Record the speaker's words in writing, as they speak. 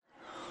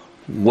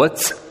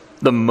What's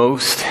the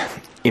most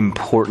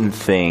important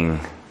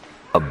thing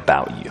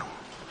about you?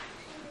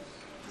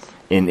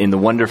 In the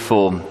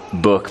wonderful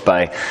book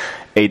by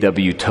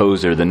A.W.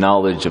 Tozer, The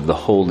Knowledge of the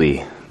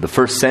Holy, the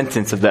first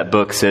sentence of that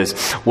book says,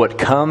 "What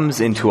comes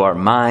into our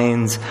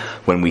minds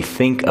when we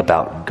think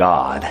about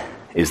God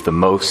is the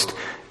most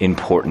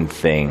important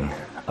thing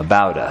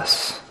about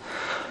us."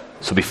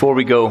 So before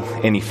we go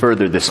any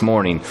further this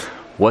morning,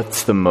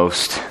 what's the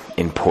most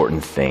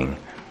important thing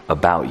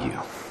about you?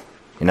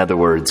 In other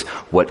words,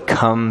 what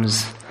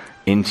comes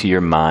into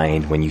your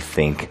mind when you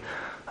think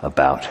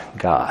about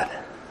God?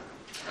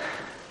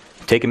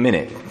 Take a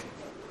minute.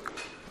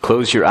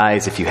 Close your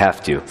eyes if you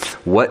have to.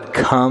 What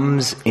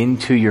comes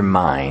into your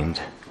mind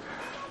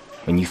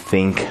when you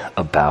think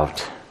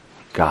about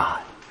God?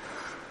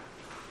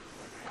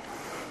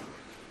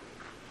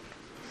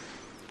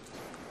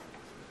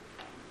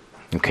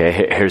 Okay,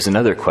 here's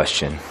another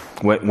question.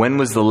 When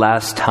was the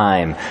last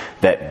time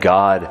that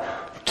God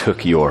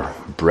took your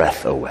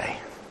breath away?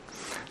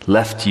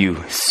 Left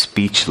you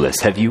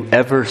speechless? Have you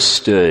ever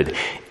stood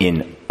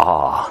in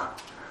awe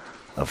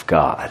of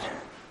God?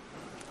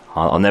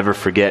 I'll never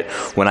forget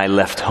when I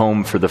left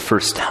home for the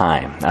first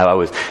time. I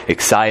was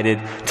excited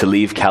to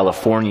leave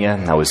California.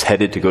 I was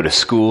headed to go to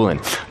school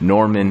in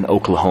Norman,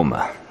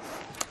 Oklahoma.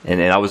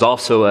 And I was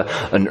also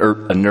a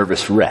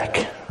nervous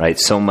wreck, right?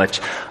 So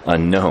much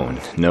unknown.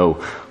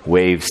 No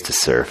waves to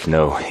surf.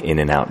 No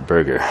In-N-Out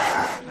burger.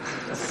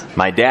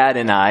 My dad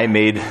and I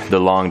made the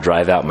long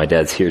drive out. My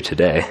dad's here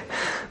today.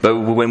 But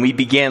when we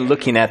began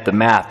looking at the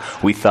map,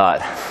 we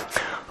thought,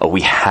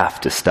 we have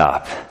to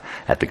stop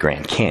at the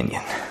Grand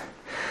Canyon.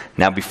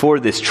 Now, before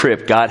this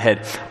trip, God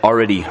had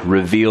already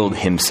revealed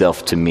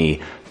himself to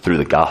me through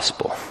the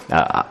gospel.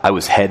 I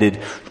was headed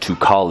to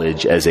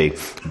college as a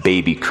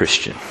baby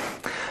Christian.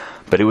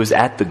 But it was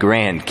at the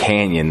Grand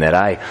Canyon that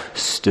I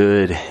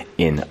stood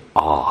in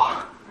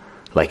awe,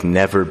 like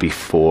never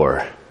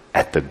before,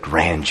 at the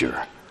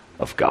grandeur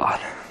of God.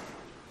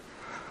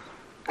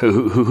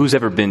 Who's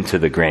ever been to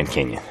the Grand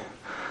Canyon?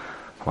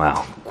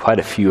 Wow, quite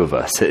a few of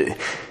us.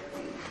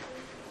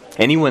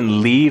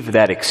 Anyone leave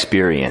that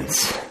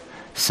experience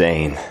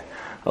saying,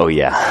 "Oh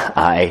yeah,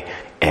 I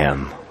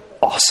am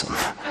awesome."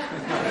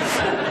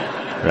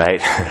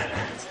 Right?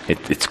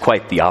 It's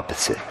quite the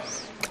opposite.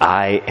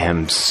 I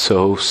am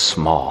so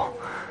small.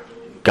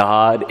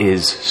 God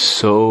is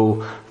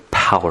so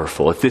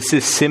powerful. If this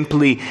is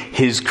simply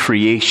his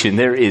creation,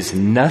 there is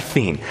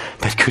nothing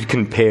that could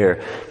compare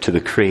to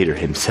the Creator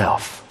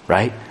himself,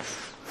 right?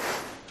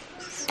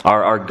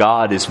 Our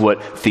God is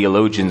what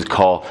theologians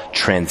call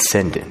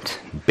transcendent.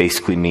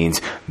 Basically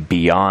means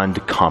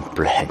beyond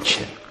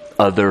comprehension,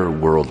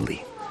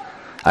 otherworldly.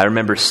 I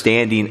remember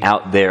standing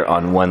out there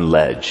on one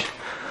ledge,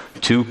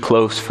 too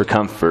close for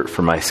comfort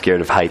for my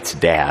scared of heights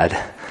dad,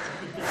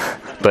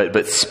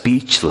 but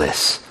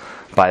speechless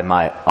by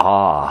my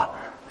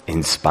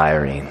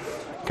awe-inspiring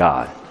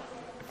God.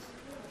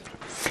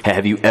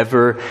 Have you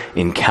ever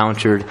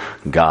encountered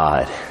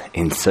God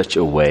in such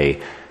a way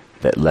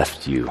that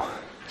left you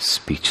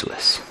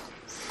speechless,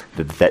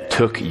 that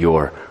took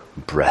your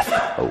breath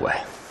away?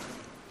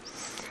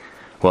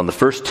 Well, in the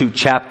first 2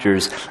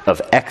 chapters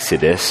of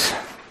Exodus,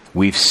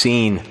 we've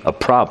seen a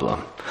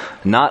problem.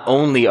 Not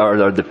only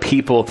are the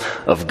people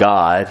of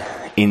God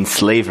in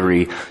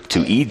slavery to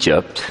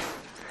Egypt,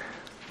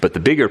 but the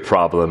bigger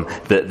problem,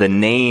 the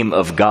name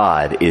of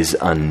God is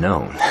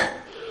unknown.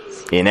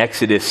 In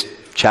Exodus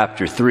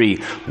chapter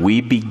 3,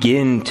 we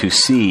begin to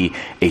see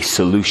a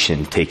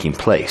solution taking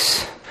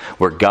place,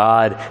 where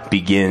God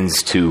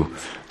begins to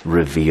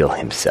reveal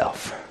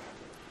himself.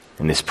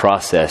 And this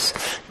process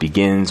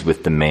begins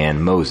with the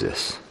man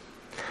Moses.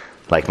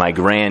 Like my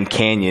Grand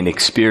Canyon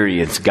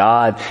experience,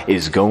 God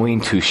is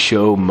going to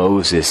show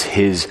Moses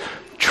his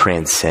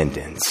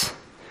transcendence,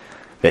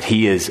 that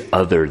he is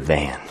other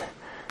than,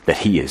 that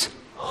he is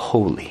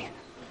holy.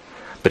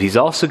 But he's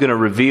also going to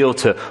reveal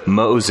to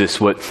Moses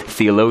what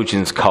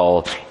theologians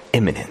call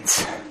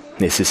immanence.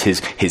 This is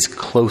his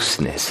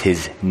closeness,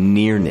 his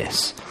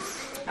nearness.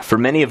 For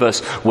many of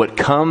us, what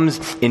comes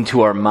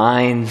into our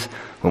minds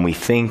when we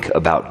think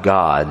about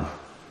God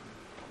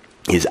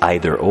is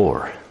either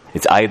or.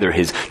 It's either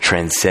his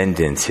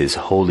transcendence, his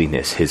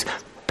holiness, his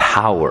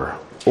power,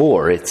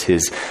 or it's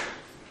his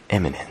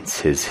immanence,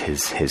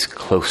 his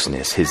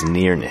closeness, his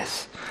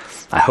nearness.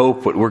 I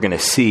hope what we're going to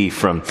see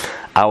from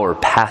our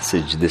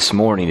passage this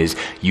morning is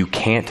you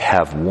can't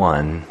have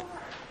one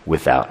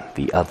without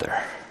the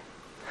other.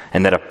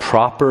 And that a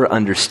proper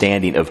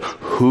understanding of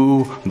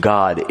who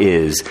God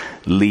is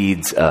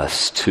leads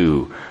us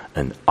to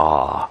an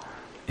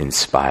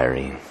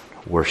awe-inspiring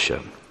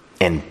worship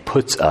and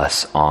puts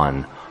us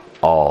on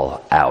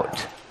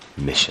all-out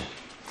mission.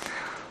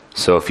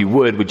 So if you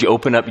would you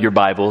open up your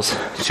Bibles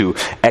to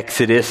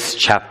Exodus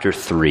chapter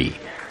 3.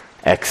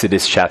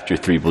 Exodus chapter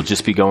 3. We'll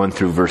just be going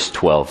through verse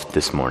 12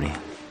 this morning.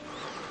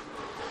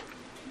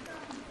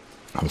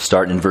 I'm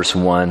starting in verse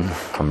 1.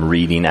 I'm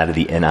reading out of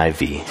the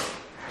NIV.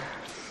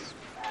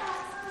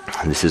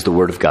 This is the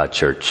word of God,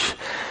 church.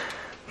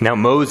 Now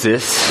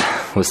Moses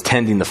was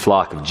tending the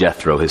flock of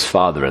Jethro, his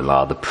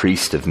father-in-law, the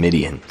priest of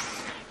Midian.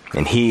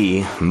 And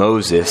he,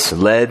 Moses,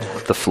 led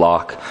the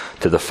flock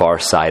to the far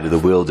side of the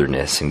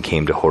wilderness and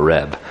came to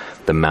Horeb,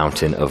 the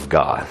mountain of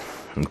God.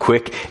 And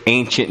quick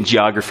ancient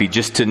geography,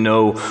 just to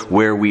know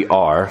where we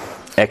are.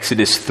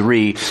 Exodus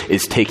 3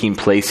 is taking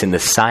place in the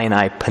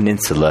Sinai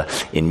Peninsula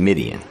in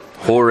Midian.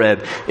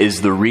 Horeb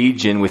is the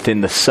region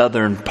within the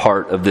southern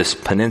part of this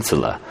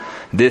peninsula.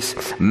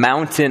 This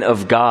mountain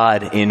of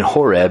God in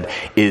Horeb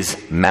is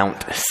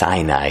Mount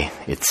Sinai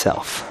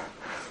itself.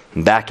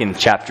 Back in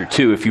chapter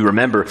 2, if you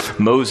remember,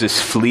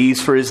 Moses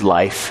flees for his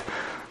life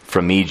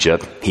from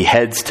Egypt. He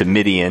heads to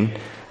Midian,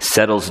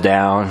 settles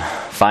down,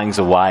 finds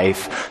a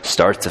wife,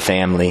 starts a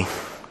family.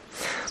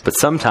 But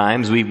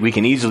sometimes we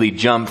can easily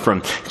jump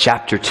from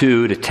chapter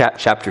 2 to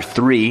chapter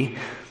 3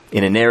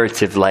 in a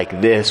narrative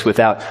like this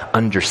without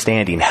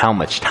understanding how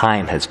much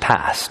time has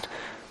passed.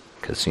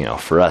 Because,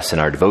 for us in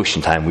our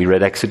devotion time, we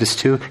read Exodus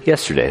 2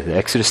 yesterday.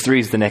 Exodus 3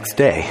 is the next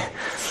day.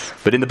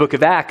 But in the book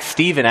of Acts,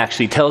 Stephen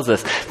actually tells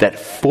us that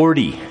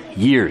 40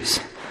 years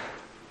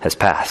has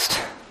passed.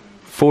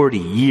 40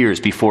 years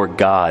before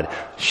God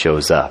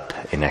shows up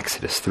in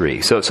Exodus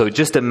 3. So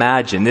just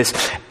imagine this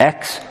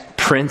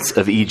ex-prince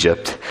of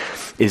Egypt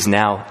is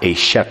now a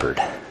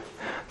shepherd.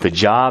 The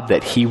job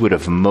that he would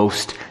have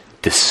most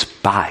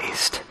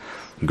despised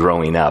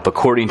growing up.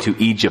 According to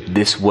Egypt,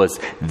 this was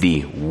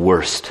the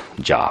worst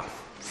job.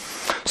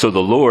 So the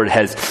Lord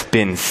has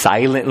been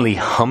silently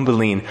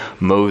humbling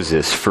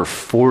Moses for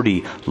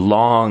 40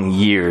 long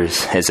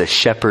years as a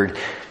shepherd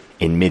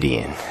in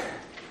Midian.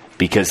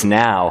 Because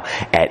now,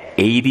 at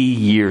 80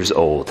 years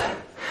old,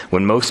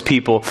 when most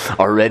people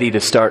are ready to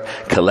start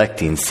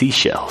collecting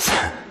seashells,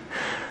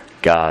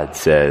 God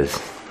says,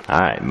 all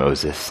right,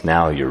 Moses,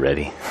 now you're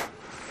ready.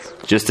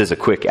 Just as a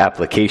quick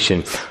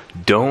application,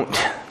 don't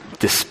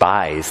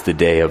despise the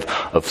day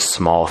of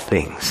small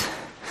things.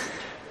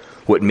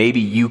 What maybe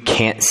you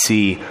can't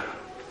see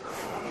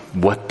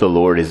what the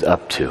Lord is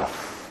up to.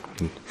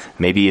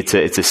 Maybe it's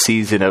a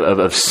season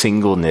of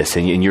singleness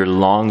and you're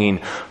longing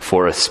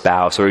for a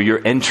spouse, or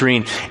you're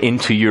entering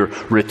into your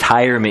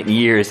retirement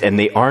years and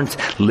they aren't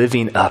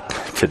living up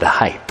to the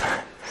hype.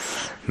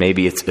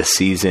 Maybe it's a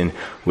season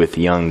with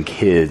young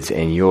kids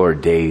and your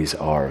days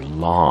are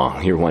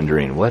long. You're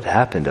wondering, what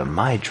happened to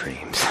my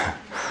dreams?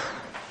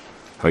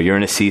 Or you're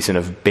in a season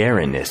of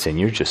barrenness and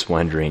you're just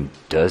wondering,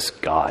 does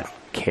God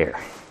care?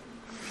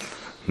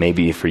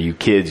 Maybe for you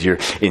kids, you're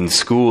in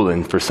school,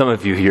 and for some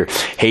of you, you're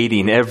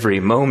hating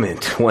every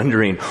moment,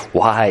 wondering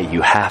why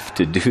you have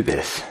to do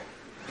this.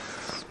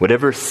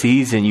 Whatever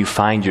season you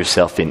find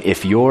yourself in,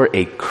 if you're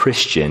a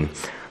Christian,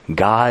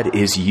 God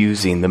is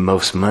using the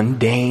most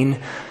mundane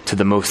to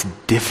the most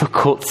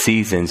difficult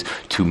seasons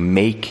to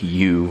make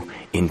you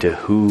into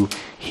who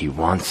He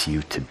wants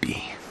you to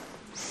be.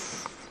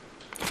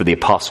 For the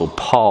Apostle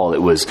Paul,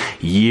 it was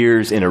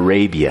years in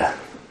Arabia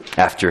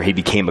after he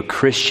became a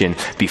Christian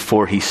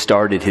before he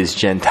started his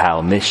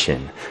Gentile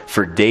mission.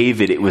 For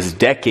David, it was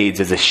decades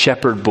as a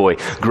shepherd boy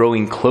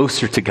growing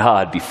closer to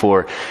God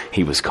before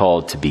he was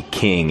called to be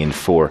king. And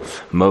for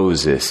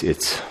Moses,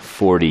 it's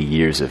 40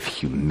 years of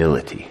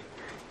humility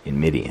in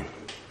Midian.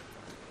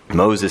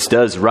 Moses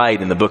does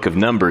write in the book of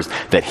Numbers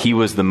that he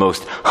was the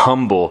most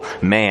humble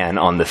man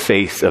on the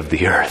face of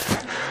the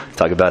earth.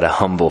 Talk about a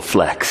humble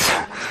flex.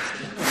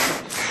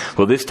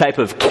 Well, this type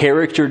of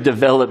character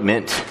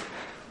development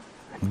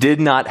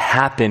did not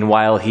happen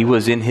while he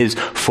was in his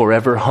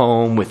forever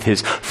home with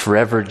his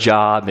forever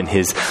job and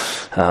his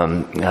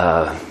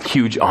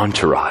huge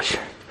entourage.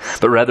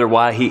 But rather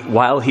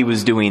while he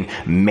was doing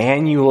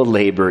manual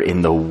labor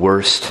in the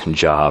worst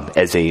job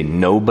as a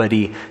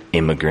nobody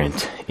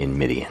immigrant in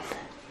Midian.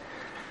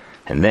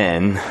 And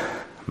then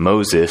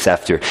Moses,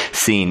 after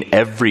seeing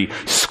every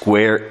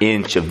square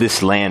inch of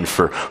this land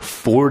for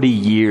 40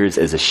 years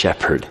as a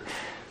shepherd,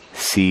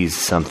 sees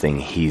something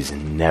he's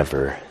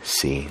never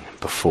seen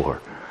before.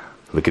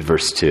 Look at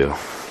verse 2.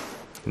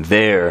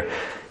 There,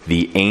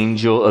 the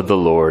angel of the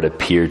Lord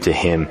appeared to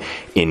him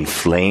in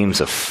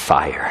flames of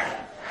fire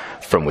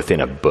from within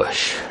a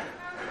bush.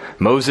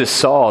 Moses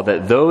saw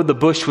that though the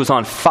bush was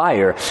on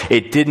fire,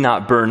 it did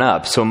not burn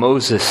up. So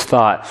Moses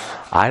thought,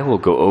 I will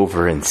go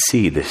over and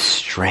see this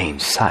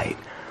strange sight,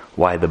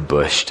 why the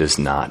bush does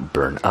not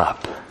burn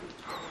up.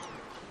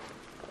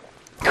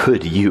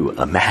 Could you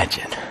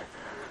imagine?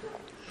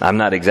 I'm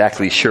not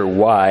exactly sure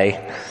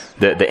why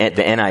the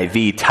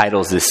NIV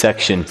titles this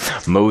section,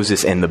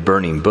 Moses and the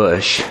Burning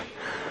Bush.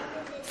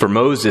 For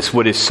Moses,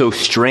 what is so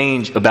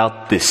strange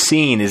about this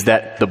scene is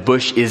that the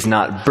bush is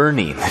not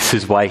burning. This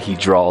is why he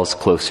draws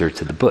closer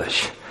to the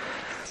bush.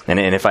 And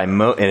if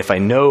I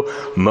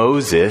know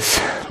Moses,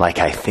 like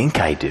I think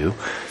I do,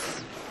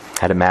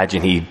 I'd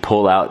imagine he'd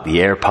pull out the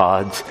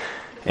AirPods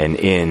and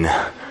in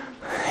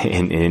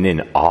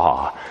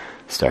awe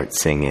start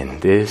singing,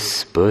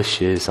 "This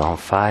bush is on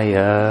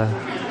fire.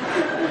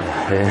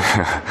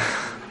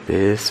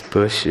 This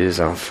bush is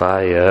on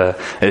fire,"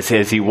 as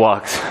he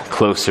walks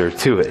closer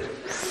to it.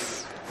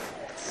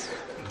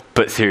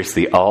 But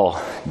seriously,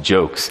 all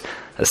jokes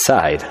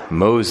aside,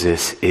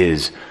 Moses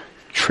is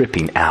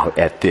tripping out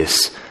at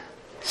this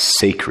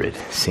sacred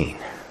scene.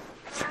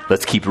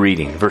 Let's keep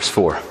reading. Verse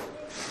 4.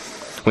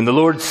 When the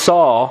Lord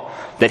saw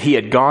that he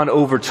had gone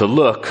over to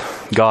look,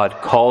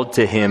 God called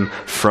to him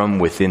from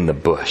within the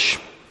bush.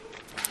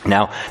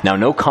 Now,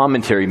 no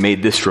commentary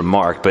made this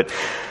remark, but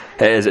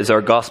as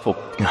our gospel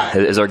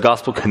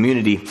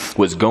community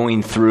was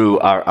going through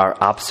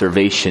our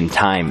observation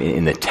time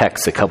in the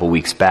text a couple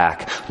weeks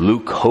back,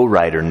 Luke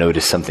Howrider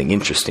noticed something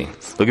interesting.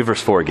 Look at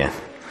verse 4 again.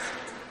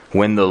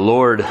 When the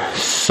Lord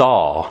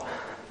saw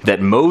that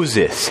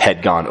Moses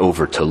had gone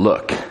over to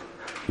look,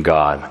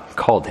 God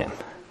called him.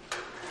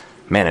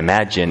 Man,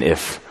 imagine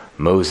if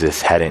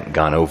Moses hadn't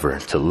gone over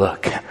to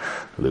look,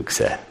 Luke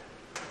said.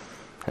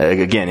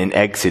 Again, in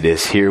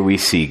Exodus, here we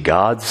see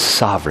God's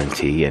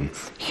sovereignty and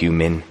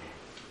human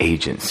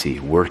agency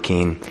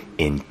working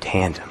in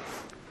tandem.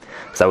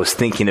 As I was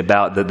thinking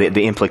about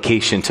the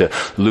implication to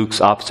Luke's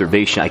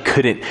observation, I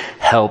couldn't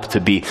help to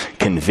be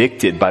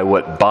convicted by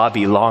what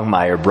Bobby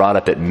Longmire brought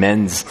up at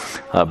men's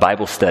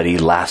Bible study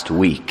last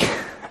week.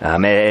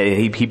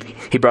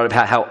 He brought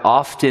up how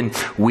often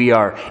we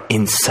are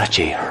in such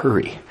a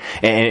hurry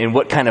and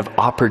what kind of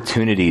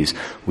opportunities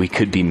we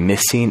could be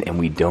missing and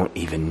we don't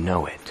even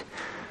know it.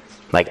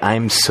 Like,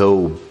 I'm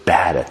so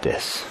bad at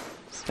this.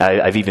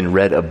 I've even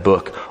read a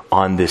book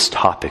on this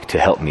topic to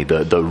help me,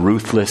 the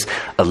ruthless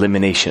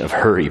elimination of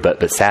hurry.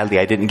 But sadly,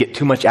 I didn't get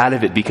too much out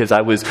of it because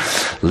I was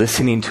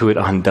listening to it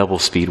on double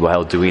speed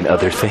while doing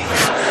other things.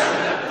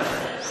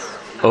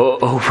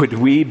 Oh, would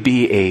we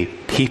be a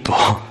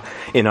people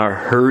in our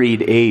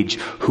hurried age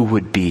who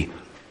would be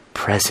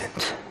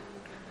present,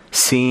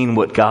 seeing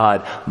what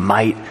God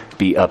might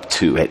be up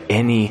to at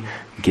any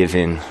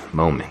given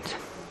moment.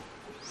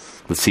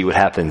 Let's see what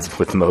happens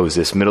with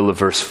Moses. Middle of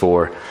verse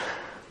 4.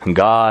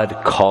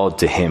 God called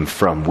to him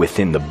from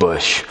within the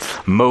bush,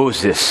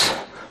 Moses,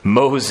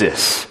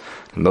 Moses.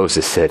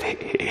 Moses said,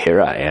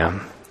 here I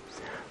am.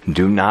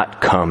 Do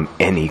not come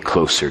any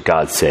closer,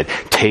 God said.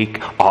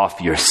 Take off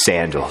your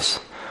sandals,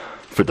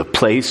 for the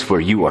place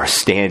where you are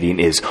standing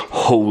is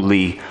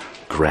holy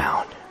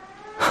ground.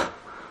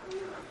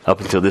 Up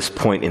until this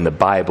point in the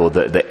Bible,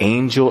 the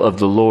angel of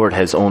the Lord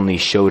has only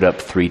showed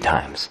up 3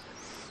 times.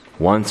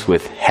 Once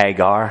with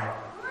Hagar,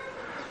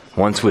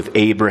 once with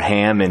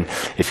Abraham, and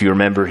if you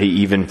remember, he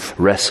even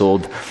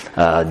wrestled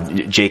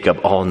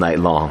Jacob all night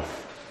long.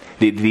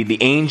 The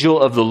angel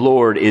of the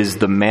Lord is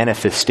the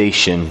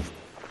manifestation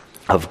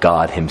of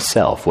God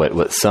himself,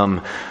 what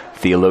some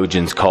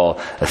theologians call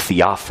a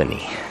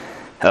theophany,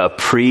 a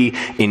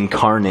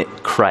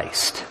pre-incarnate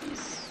Christ.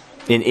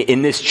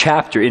 In this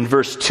chapter, in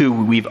verse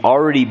 2, we've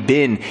already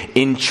been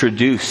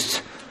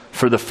introduced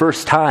for the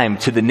first time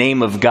to the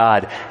name of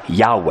God,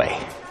 Yahweh.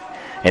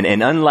 And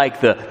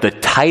unlike the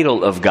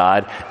title of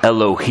God,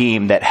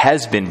 Elohim, that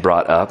has been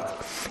brought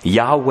up,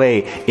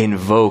 Yahweh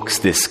invokes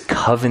this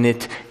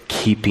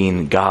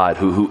covenant-keeping God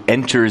who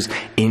enters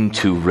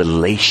into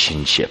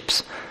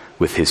relationships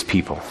with his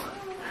people.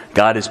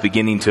 God is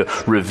beginning to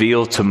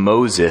reveal to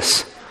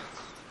Moses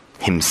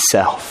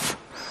himself.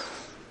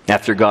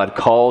 After God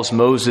calls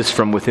Moses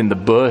from within the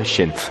bush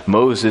and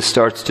Moses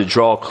starts to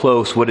draw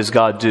close, what does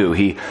God do?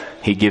 He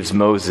gives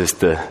Moses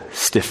the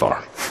stiff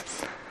arm.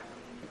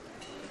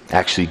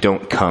 Actually,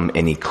 don't come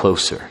any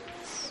closer.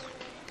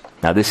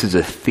 Now, this is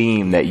a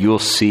theme that you'll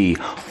see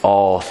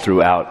all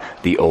throughout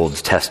the Old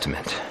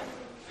Testament.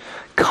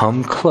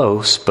 Come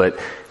close, but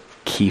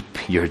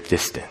keep your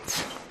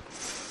distance.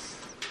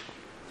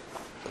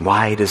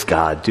 Why does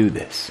God do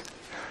this?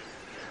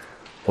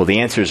 Well, the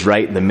answer is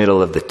right in the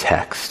middle of the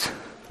text.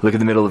 Look at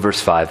the middle of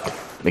verse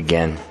 5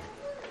 again.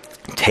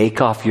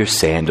 Take off your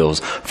sandals,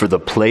 for the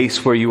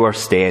place where you are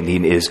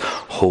standing is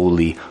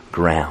holy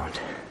ground.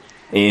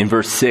 In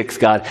verse 6,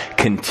 God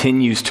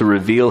continues to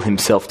reveal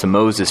himself to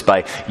Moses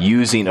by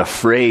using a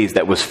phrase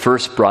that was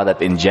first brought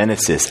up in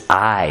Genesis.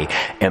 I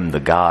am the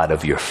God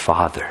of your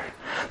father,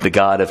 the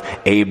God of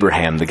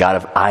Abraham, the God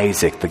of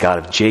Isaac, the God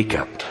of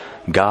Jacob.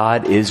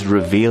 God is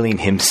revealing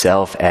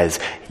himself as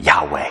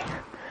Yahweh,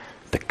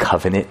 the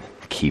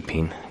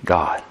covenant-keeping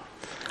God.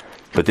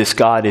 But this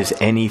God is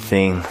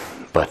anything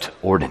but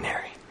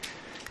ordinary.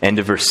 End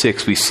of verse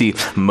 6, we see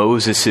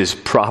Moses'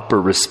 proper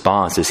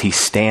response as he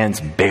stands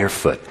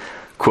barefoot.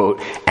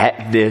 Quote,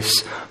 at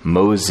this,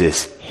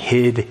 Moses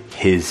hid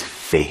his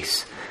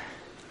face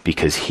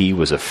because he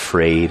was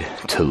afraid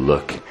to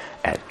look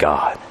at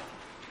God.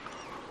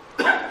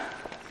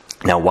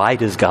 Now, why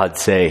does God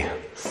say,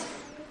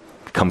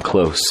 come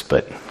close,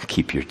 but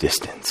keep your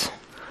distance?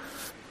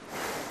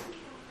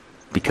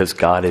 Because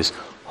God is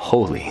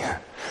holy.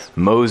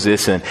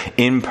 Moses, an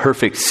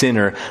imperfect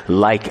sinner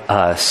like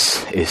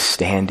us, is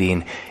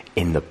standing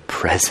in the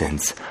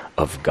presence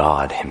of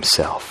God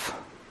himself.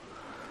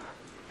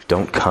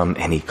 Don't come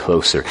any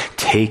closer.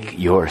 Take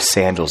your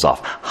sandals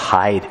off.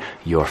 Hide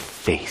your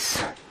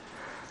face.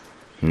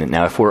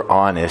 Now, if we're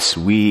honest,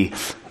 we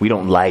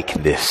don't like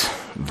this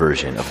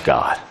version of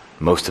God.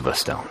 Most of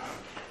us don't.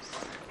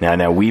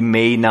 Now, we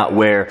may not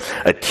wear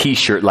a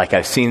t-shirt like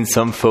I've seen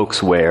some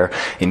folks wear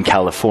in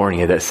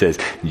California that says,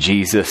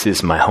 Jesus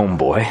is my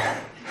homeboy.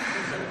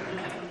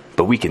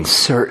 But we can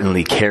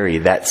certainly carry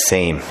that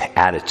same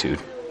attitude.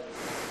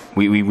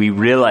 We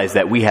realize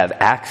that we have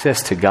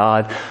access to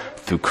God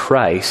through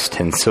Christ,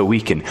 and so we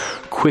can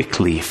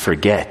quickly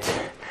forget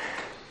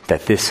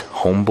that this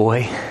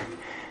homeboy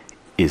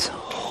is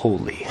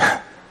holy.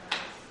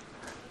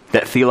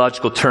 That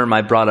theological term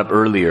I brought up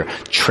earlier,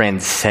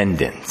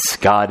 transcendence.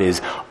 God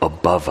is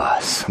above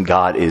us.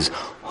 God is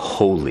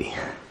holy.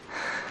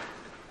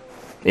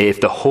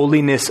 If the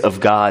holiness of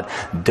God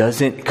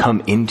doesn't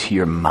come into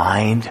your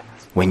mind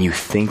when you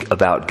think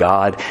about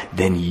God,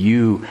 then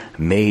you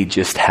may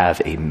just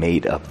have a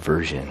made-up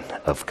version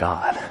of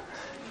God.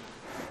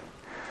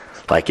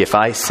 Like if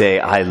I say,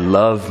 I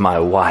love my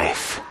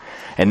wife,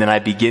 and then I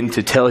begin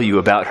to tell you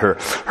about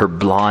her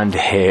blonde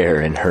hair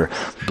and her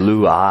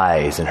blue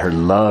eyes and her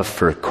love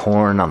for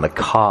corn on the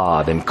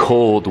cob and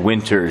cold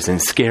winters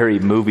and scary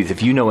movies.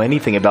 If you know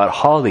anything about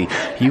Holly,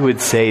 you would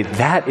say,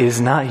 that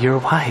is not your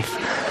wife.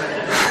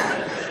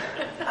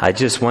 I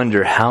just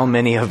wonder how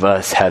many of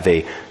us have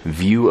a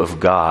view of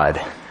God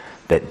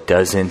that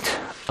doesn't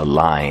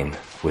align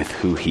with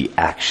who he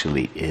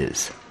actually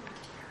is.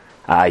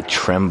 I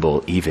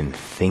tremble even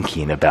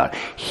thinking about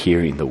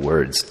hearing the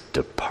words,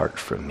 depart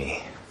from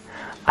me.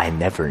 I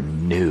never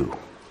knew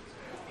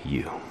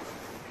you.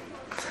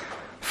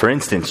 For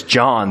instance,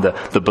 John,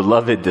 the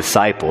beloved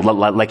disciple,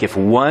 like if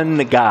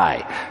one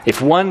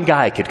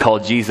guy could call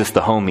Jesus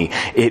the homie,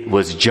 it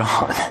was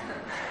John.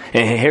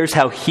 And here's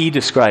how he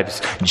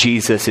describes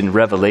Jesus in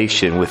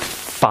Revelation: with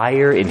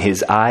fire in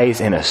his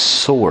eyes and a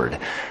sword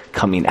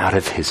coming out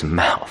of his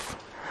mouth.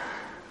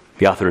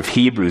 The author of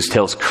Hebrews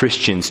tells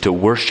Christians to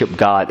worship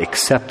God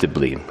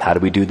acceptably. How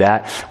do we do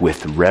that?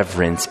 With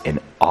reverence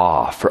and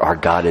awe, for our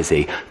God is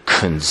a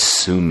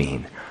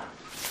consuming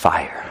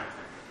fire.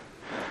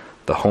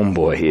 The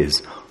homeboy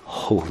is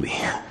holy.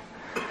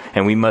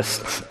 And we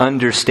must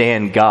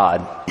understand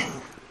God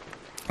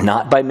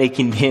not by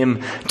making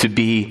him to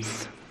be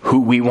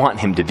who we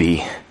want him to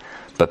be,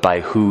 but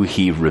by who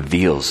he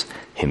reveals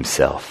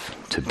himself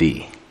to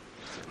be.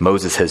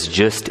 Moses has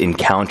just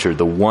encountered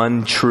the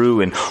one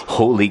true and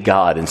holy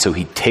God, and so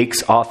he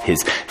takes off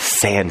his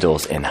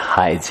sandals and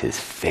hides his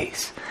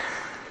face.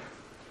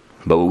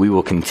 But we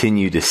will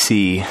continue to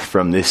see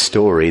from this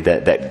story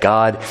that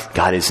God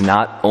is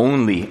not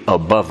only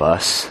above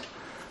us,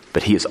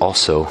 but he is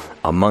also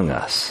among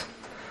us.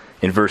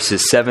 In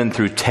verses 7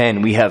 through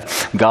 10, we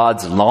have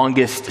God's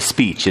longest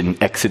speech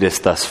in Exodus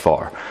thus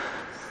far.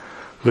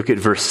 Look at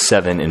verse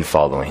 7 and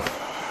following.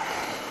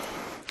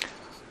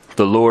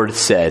 The Lord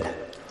said,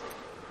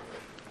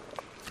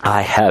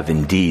 I have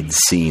indeed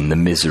seen the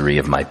misery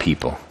of my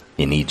people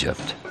in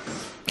Egypt.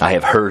 I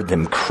have heard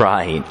them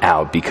crying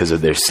out because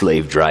of their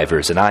slave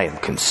drivers, and I am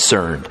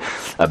concerned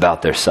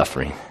about their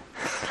suffering.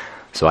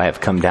 So I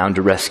have come down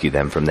to rescue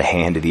them from the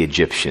hand of the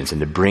Egyptians and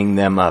to bring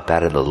them up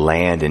out of the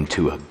land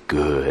into a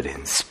good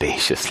and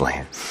spacious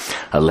land,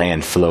 a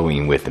land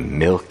flowing with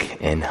milk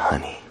and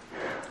honey,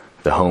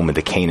 the home of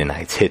the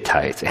Canaanites,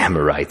 Hittites,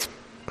 Amorites,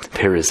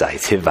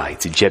 Perizzites,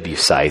 Hivites,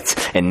 Jebusites.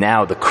 And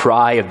now the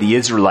cry of the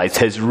Israelites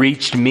has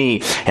reached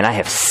me, and I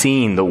have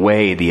seen the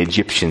way the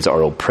Egyptians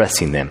are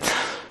oppressing them.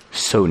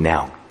 So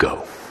now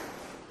go.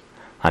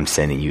 I'm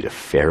sending you to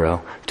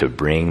Pharaoh to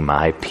bring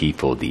my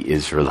people, the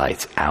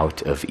Israelites,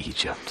 out of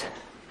Egypt.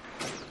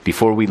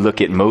 Before we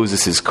look at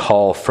Moses'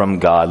 call from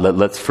God,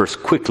 let's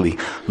first quickly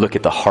look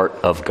at the heart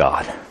of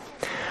God.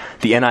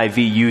 The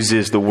NIV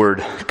uses the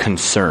word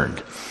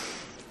concerned.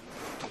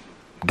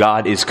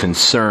 God is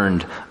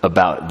concerned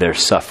about their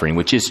suffering,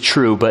 which is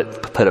true,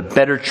 but a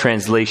better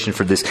translation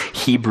for this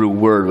Hebrew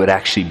word would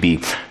actually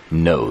be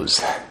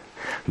knows.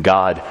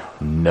 God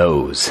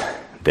knows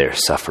their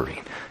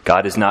suffering.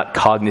 God is not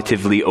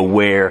cognitively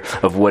aware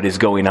of what is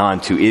going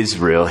on to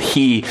Israel.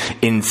 He,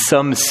 in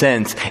some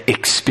sense,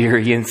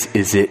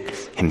 experiences it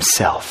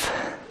himself.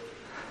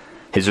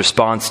 His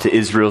response to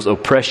Israel's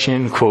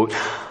oppression, quote,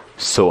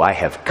 so I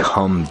have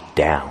come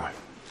down.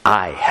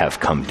 I have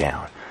come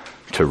down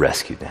to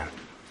rescue them.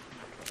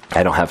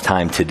 I don't have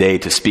time today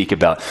to speak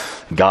about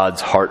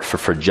God's heart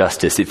for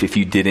justice. If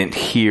you didn't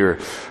hear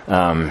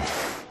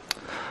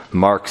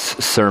Mark's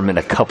sermon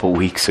a couple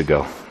weeks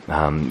ago,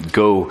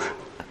 go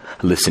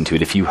listen to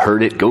it. If you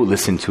heard it, go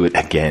listen to it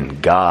again.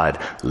 God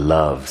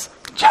loves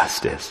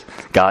justice.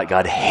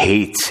 God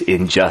hates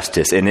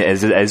injustice. And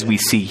as we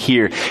see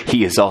here,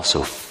 he is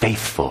also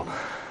faithful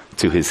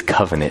to his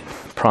covenant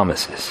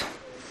promises.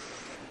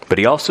 But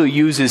he also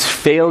uses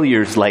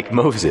failures like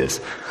Moses,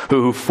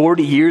 who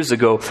 40 years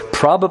ago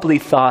probably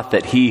thought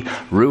that he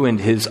ruined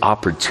his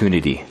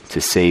opportunity to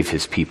save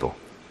his people.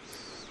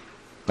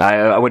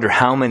 I wonder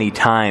how many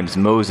times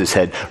Moses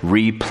had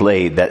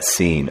replayed that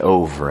scene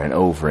over and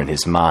over in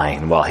his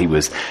mind while he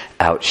was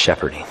out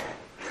shepherding.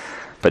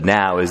 But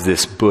now, as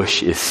this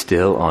bush is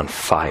still on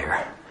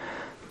fire,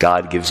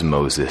 God gives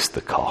Moses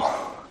the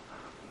call.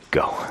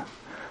 Go.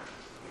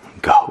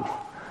 Go.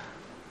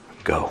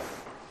 Go.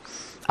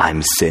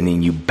 I'm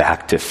sending you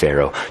back to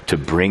Pharaoh to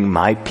bring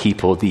my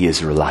people, the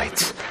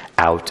Israelites,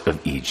 out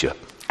of Egypt,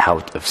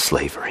 out of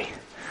slavery.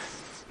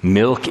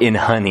 Milk and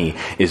honey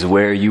is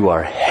where you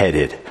are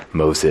headed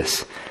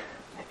Moses,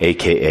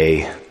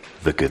 aka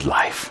the good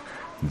life.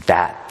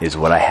 That is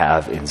what I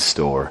have in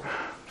store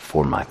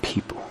for my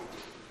people.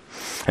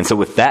 And so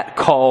with that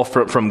call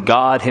from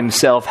God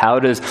himself, how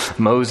does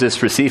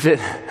Moses receive it?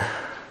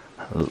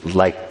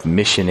 Like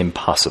Mission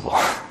Impossible.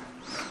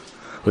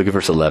 Look at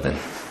verse 11.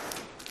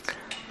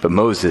 But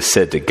Moses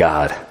said to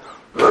God,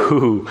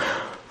 Who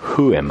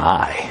am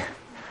I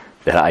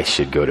that I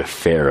should go to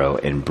Pharaoh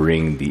and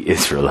bring the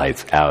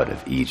Israelites out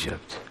of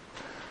Egypt?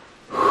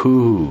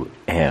 Who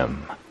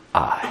am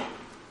I?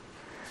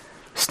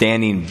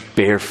 Standing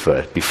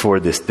barefoot before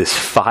this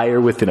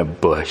fire within a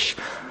bush,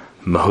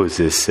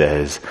 Moses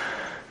says,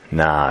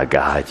 Nah,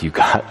 God, you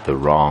got the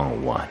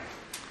wrong one.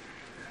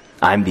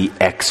 I'm the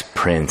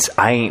ex-prince.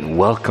 I ain't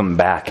welcome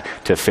back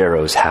to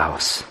Pharaoh's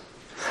house.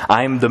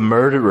 I'm the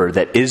murderer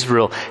that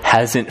Israel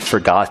hasn't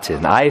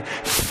forgotten. I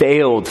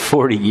failed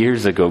 40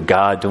 years ago,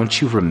 God. Don't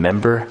you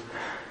remember?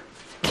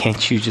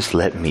 Can't you just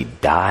let me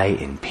die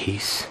in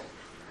peace?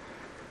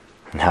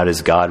 And how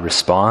does God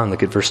respond?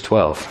 Look at verse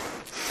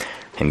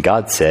 12. And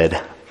God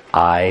said,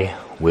 I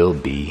will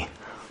be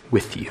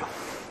with you.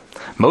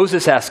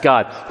 Moses asked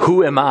God,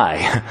 who am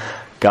I?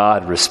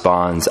 God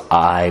responds,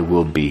 I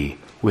will be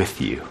with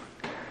you.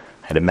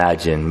 I'd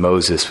imagine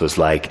Moses was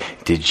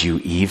like, did you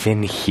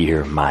even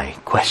hear my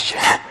question?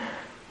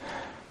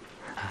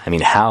 I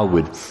mean, how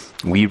would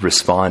we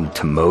respond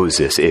to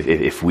Moses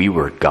if we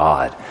were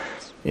God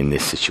in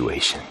this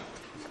situation?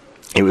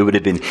 It would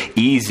have been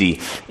easy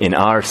in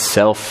our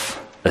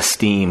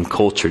self-esteem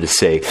culture to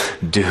say,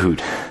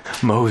 dude,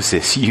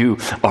 Moses, you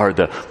are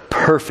the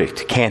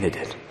perfect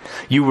candidate.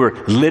 You were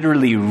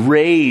literally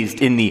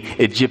raised in the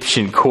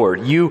Egyptian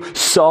court. You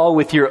saw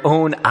with your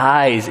own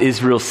eyes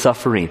Israel's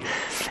suffering.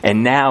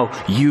 And now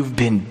you've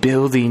been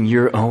building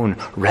your own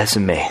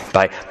resume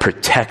by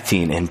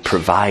protecting and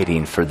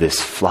providing for this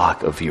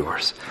flock of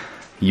yours.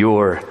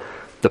 You're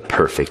the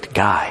perfect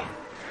guy.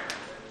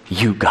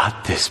 You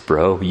got this,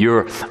 bro.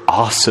 You're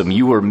awesome.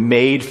 You were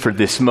made for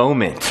this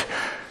moment.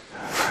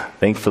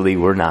 Thankfully,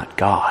 we're not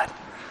God.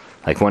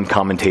 Like one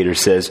commentator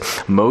says,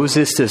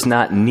 Moses does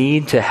not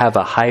need to have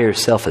a higher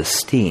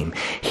self-esteem.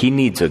 He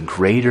needs a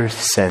greater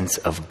sense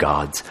of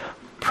God's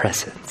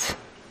presence.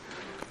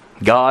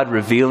 God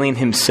revealing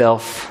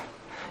himself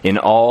in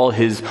all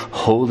his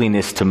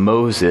holiness to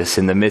Moses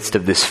in the midst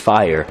of this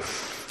fire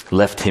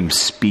left him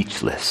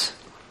speechless,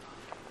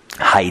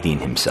 hiding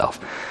himself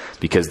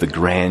because the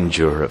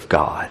grandeur of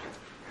God,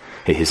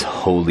 his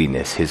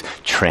holiness, his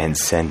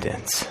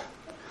transcendence.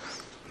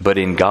 But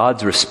in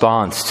God's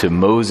response to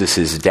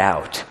Moses'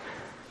 doubt,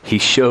 he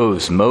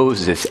shows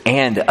Moses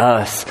and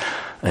us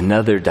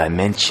another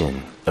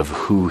dimension of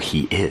who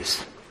he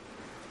is.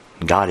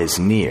 God is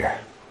near.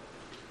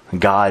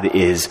 God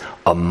is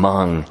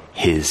among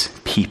his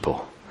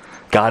people.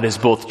 God is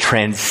both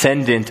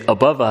transcendent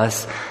above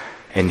us,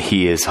 and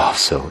he is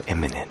also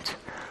immanent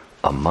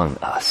among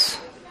us.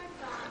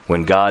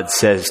 When God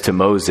says to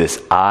Moses,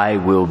 I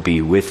will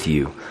be with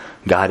you,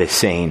 God is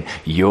saying,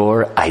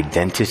 your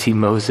identity,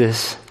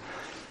 Moses,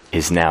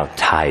 is now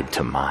tied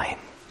to mine.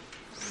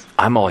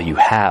 I'm all you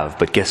have,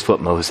 but guess what,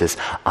 Moses?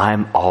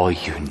 I'm all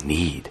you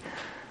need.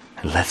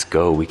 And let's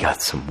go. We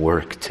got some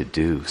work to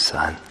do,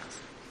 son.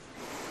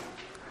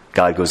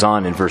 God goes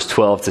on in verse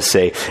 12 to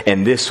say,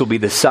 and this will be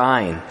the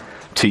sign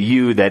to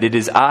you that it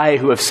is I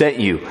who have sent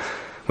you.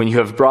 When you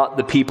have brought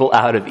the people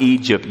out of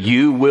Egypt,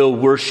 you will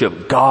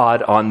worship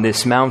God on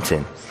this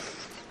mountain.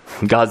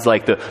 God's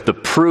like, the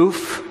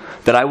proof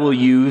that I will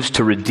use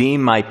to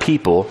redeem my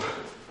people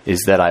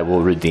is that I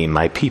will redeem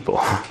my people.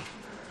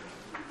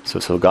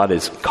 So God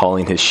is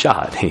calling his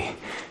shot.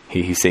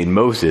 He's saying,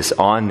 Moses,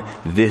 on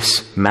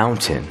this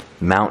mountain,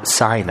 Mount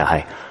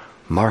Sinai,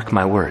 mark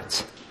my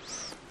words.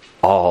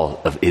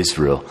 All of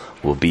Israel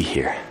will be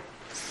here,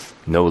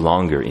 no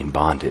longer in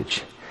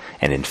bondage,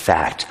 and in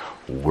fact,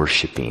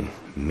 worshiping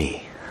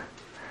me.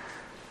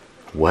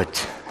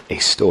 What a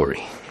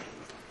story.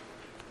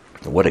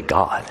 What a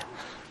God.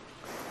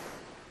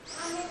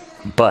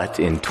 But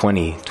in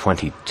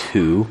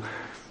 2022,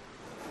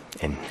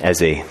 and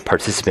as a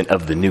participant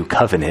of the new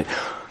covenant,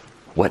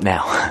 what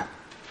now?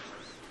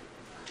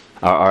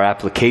 Our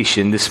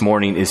application this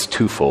morning is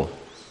twofold.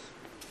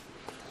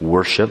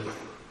 Worship,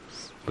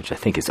 which I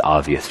think is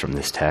obvious from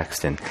this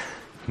text, and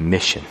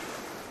mission.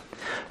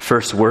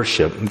 First,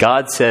 worship.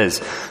 God says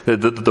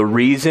the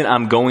reason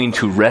I'm going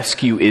to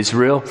rescue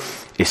Israel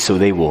is so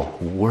they will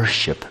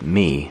worship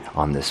me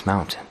on this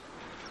mountain,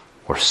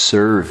 or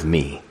serve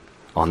me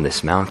on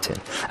this mountain.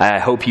 I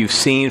hope you've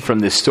seen from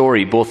this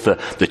story both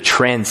the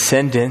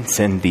transcendence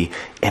and the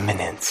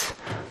immanence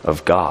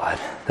of God.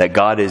 That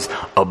God is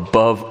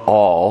above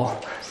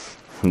all,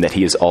 and that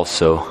he is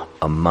also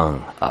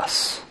among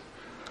us.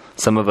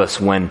 Some of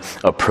us, when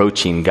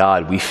approaching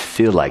God, we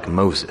feel like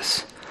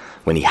Moses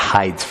when he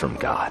hides from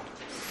God.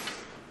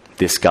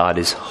 This God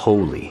is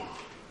holy.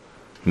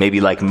 Maybe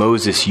like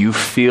Moses, you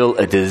feel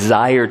a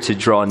desire to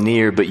draw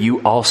near, but you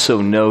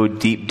also know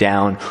deep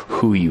down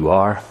who you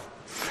are,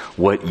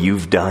 what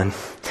you've done.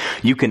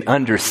 You can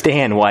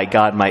understand why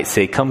God might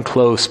say, come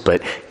close,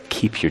 but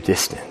keep your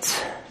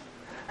distance.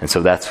 And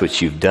so that's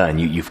what you've done.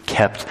 You've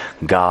kept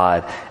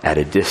God at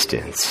a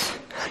distance.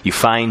 You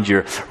find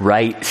your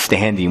right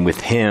standing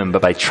with him,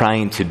 but by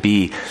trying to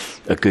be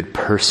a good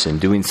person,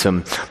 doing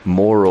some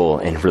moral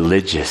and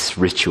religious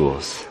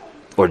rituals,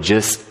 or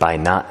just by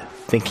not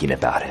thinking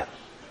about him.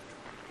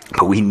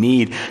 But we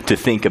need to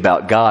think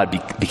about God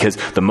because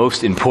the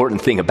most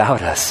important thing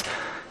about us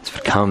is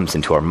what comes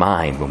into our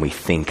mind when we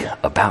think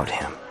about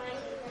him.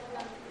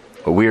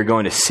 What we are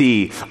going to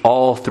see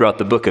all throughout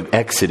the book of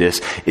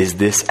Exodus is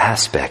this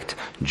aspect: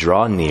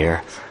 draw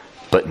near,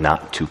 but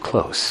not too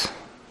close.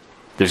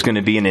 There's going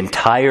to be an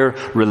entire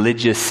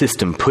religious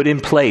system put in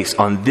place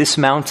on this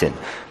mountain,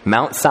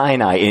 Mount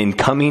Sinai, in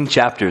coming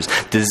chapters,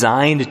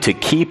 designed to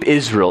keep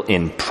Israel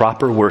in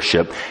proper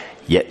worship,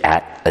 yet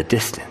at a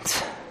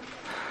distance.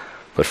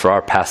 But for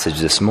our passage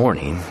this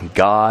morning,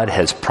 God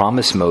has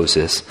promised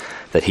Moses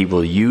that he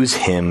will use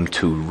him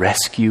to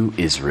rescue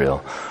Israel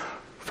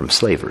from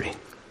slavery,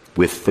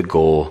 with the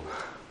goal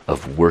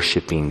of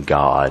worshiping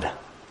God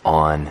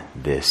on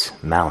this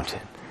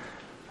mountain.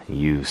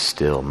 You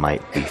still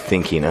might be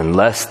thinking,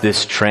 unless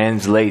this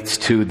translates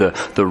to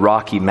the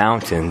Rocky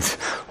Mountains,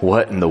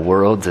 what in the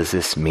world does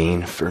this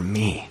mean for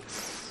me?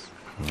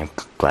 I'm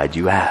glad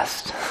you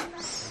asked.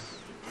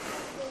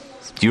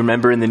 Do you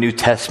remember in the New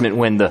Testament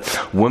when the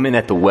woman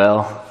at the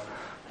well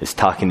is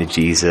talking to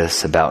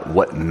Jesus about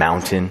what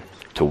mountain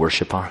to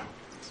worship on?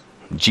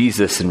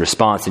 Jesus, in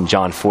response in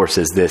John 4,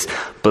 says this: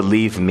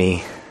 "Believe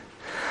me,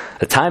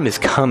 a time is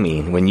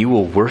coming when you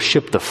will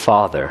worship the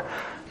Father,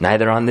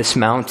 neither on this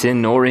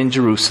mountain nor in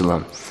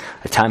Jerusalem.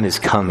 A time is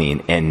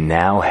coming, and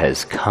now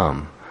has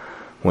come,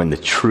 when the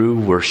true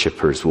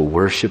worshipers will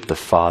worship the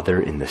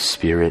Father in the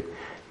Spirit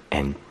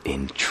and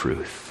in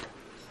truth."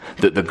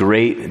 The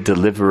great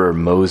deliverer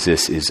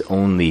Moses is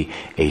only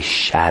a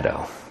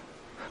shadow,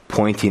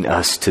 pointing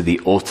us to the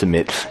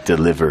ultimate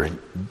deliverer,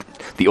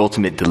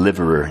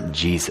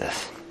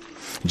 Jesus.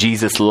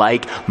 Jesus,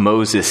 like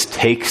Moses,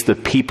 takes the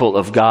people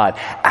of God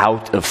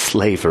out of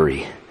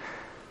slavery.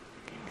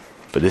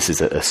 But this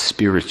is a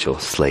spiritual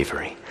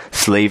slavery.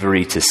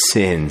 Slavery to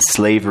sin,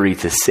 slavery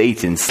to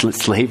Satan,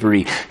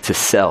 slavery to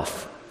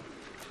self.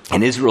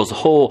 And Israel's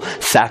whole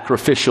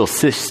sacrificial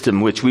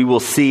system, which we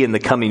will see in the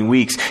coming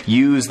weeks,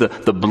 use the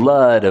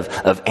blood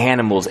of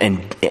animals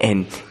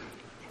and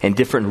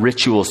different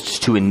rituals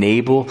to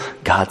enable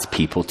God's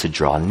people to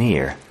draw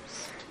near,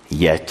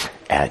 yet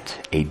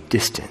at a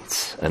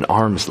distance, an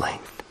arm's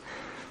length.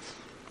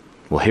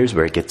 Well, here's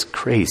where it gets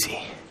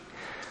crazy.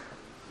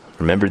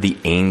 Remember the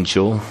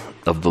angel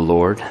of the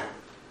Lord,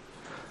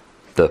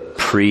 the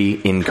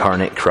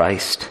pre-incarnate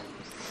Christ?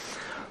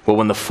 Well,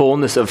 when the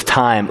fullness of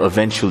time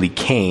eventually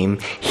came,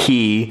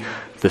 he,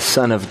 the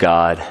Son of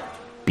God,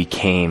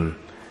 became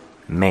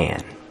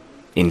man,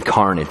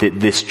 incarnate.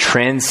 This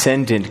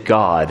transcendent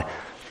God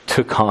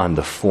took on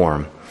the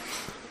form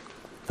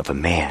of a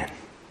man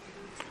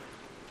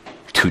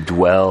to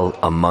dwell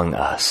among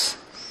us.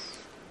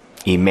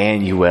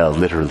 Emmanuel,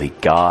 literally,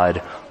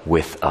 God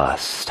with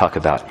us. Talk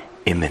about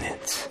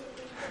immanence.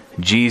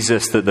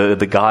 Jesus,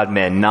 the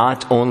God-man,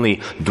 not only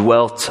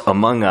dwelt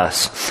among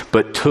us,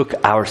 but took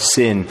our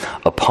sin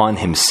upon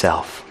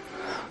himself.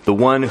 The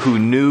one who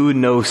knew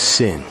no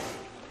sin,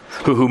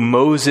 who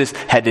Moses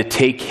had to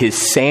take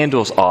his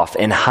sandals off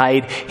and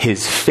hide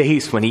his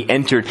face when he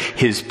entered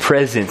his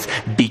presence,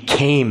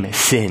 became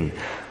sin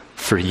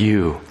for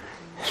you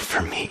and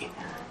for me.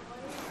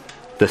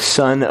 The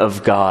Son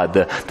of God,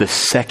 the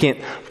second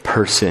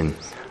person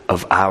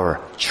of our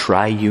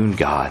triune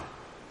God,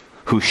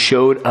 who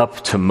showed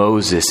up to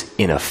Moses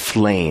in a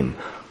flame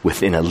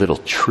within a little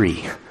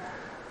tree,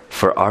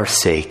 for our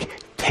sake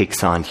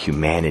takes on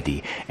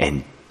humanity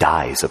and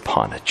dies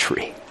upon a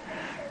tree,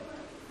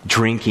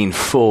 drinking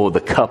full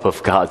the cup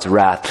of God's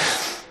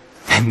wrath.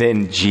 And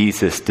then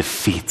Jesus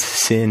defeats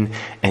sin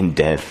and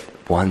death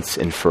once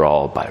and for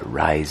all by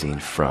rising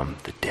from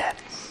the dead.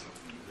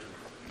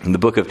 In the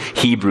book of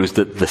Hebrews,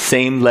 the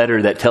same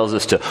letter that tells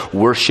us to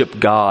worship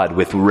God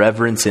with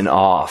reverence and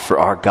awe, for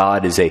our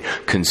God is a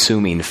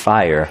consuming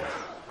fire,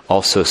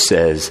 also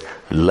says,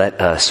 let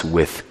us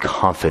with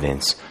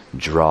confidence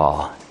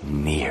draw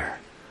near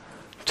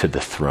to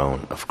the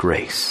throne of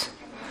grace.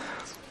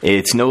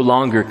 It's no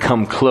longer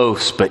come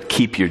close, but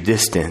keep your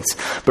distance,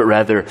 but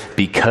rather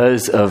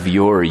because of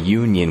your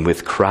union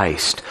with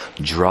Christ,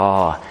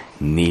 draw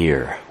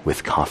near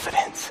with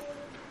confidence.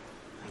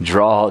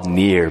 Draw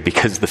near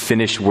because the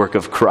finished work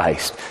of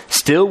Christ,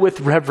 still with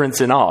reverence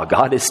and awe.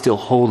 God is still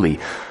holy,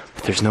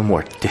 but there's no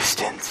more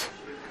distance.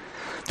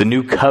 The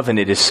new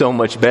covenant is so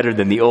much better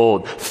than the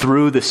old.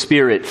 Through the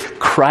Spirit,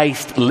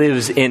 Christ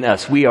lives in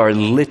us. We are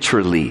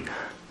literally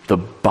the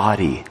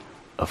body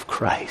of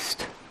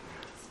Christ.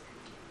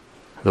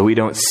 Though we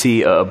don't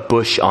see a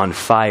bush on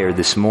fire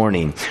this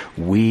morning,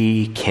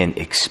 we can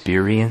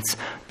experience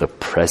the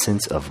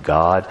presence of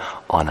God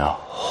on a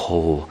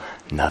whole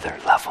nother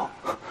level.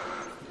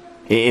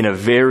 In a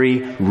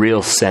very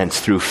real sense,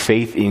 through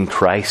faith in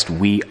Christ,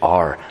 we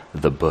are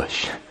the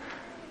bush.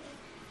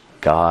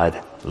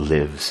 God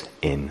lives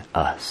in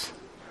us.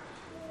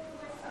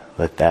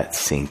 Let that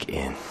sink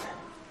in.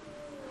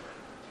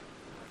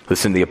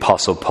 Listen to the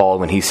Apostle Paul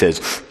when he says,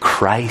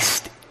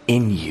 Christ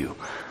in you,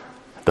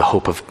 the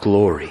hope of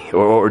glory.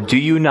 Or do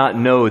you not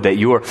know that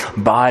your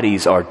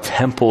bodies are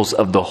temples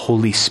of the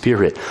Holy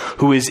Spirit,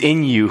 who is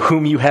in you,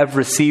 whom you have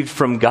received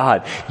from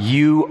God?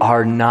 You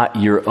are not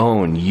your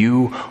own.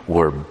 You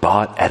were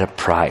bought at a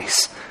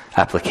price.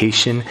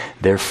 Application,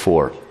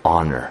 therefore,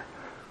 honor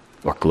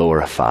or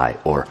glorify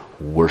or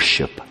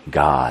worship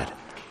God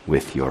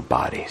with your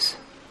bodies.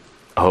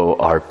 Oh,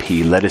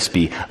 RP, let us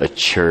be a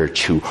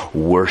church who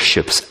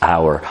worships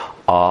our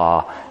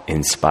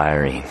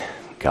awe-inspiring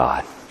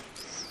God.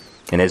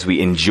 And as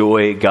we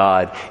enjoy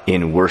God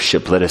in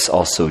worship, let us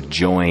also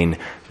join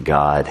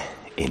God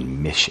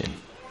in mission.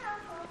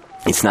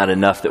 It's not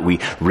enough that we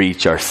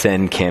reach our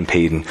Send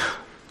campaign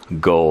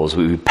goals.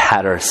 We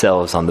pat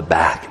ourselves on the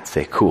back and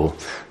say, cool,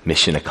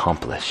 mission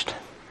accomplished.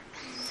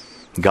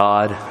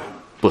 God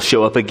will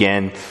show up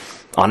again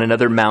on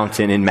another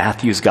mountain in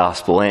Matthew's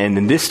gospel, and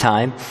in this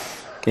time,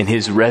 in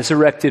his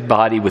resurrected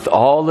body with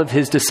all of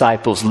his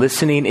disciples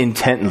listening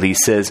intently,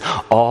 says,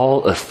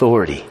 all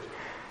authority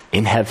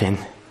in heaven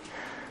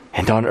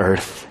and on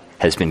earth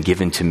has been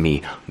given to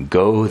me.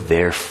 Go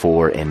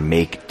therefore and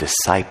make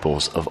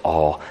disciples of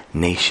all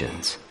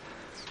nations.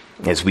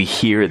 As we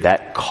hear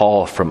that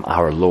call from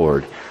our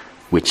Lord,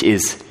 which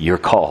is your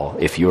call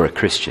if you're a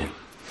Christian,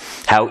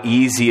 how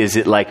easy is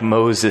it, like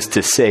Moses,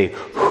 to say,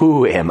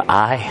 who am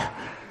I?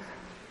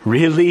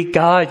 Really,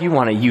 God, you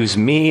want to use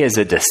me as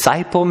a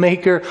disciple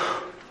maker?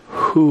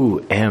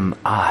 Who am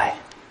I?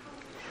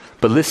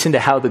 But listen to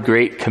how the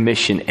Great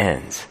Commission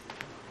ends.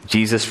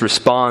 Jesus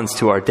responds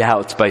to our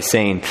doubts by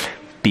saying,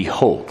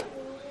 behold,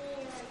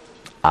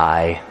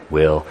 I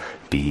will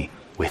be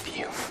with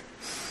you,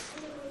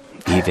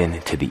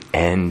 even to the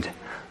end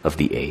of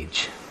the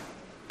age.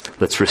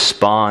 Let's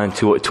respond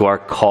to our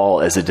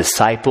call as a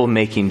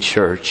disciple-making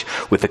church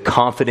with the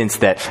confidence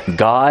that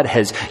God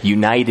has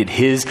united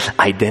his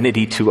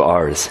identity to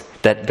ours,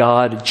 that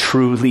God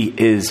truly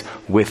is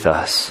with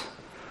us.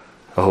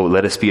 Oh,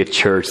 let us be a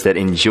church that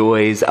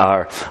enjoys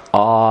our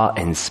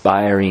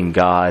awe-inspiring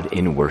God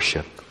in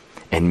worship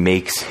and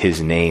makes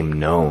his name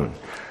known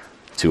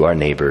to our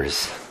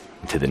neighbors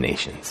and to the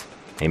nations.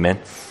 Amen?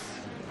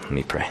 Let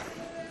me pray.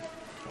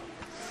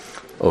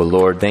 Oh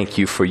Lord, thank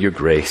you for your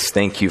grace.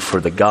 Thank you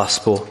for the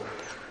gospel.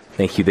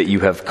 Thank you that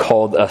you have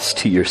called us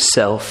to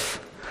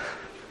yourself.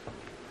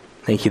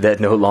 Thank you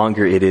that no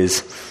longer it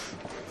is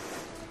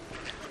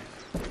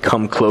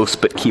come close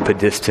but keep a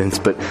distance,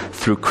 but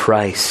through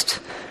Christ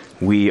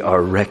we are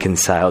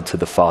reconciled to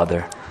the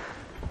Father.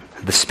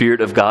 The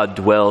Spirit of God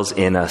dwells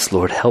in us.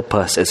 Lord, help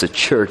us as a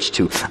church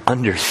to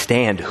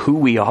understand who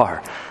we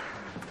are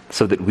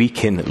so that we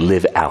can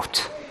live out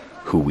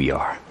who we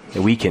are,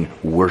 that we can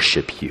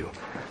worship you,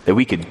 that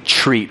we could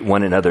treat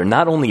one another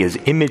not only as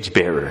image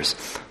bearers,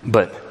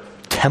 but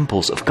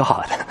temples of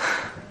God,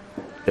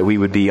 that we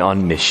would be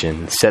on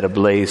mission, set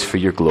ablaze for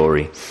your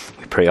glory.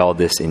 We pray all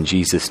this in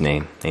Jesus'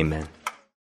 name. Amen.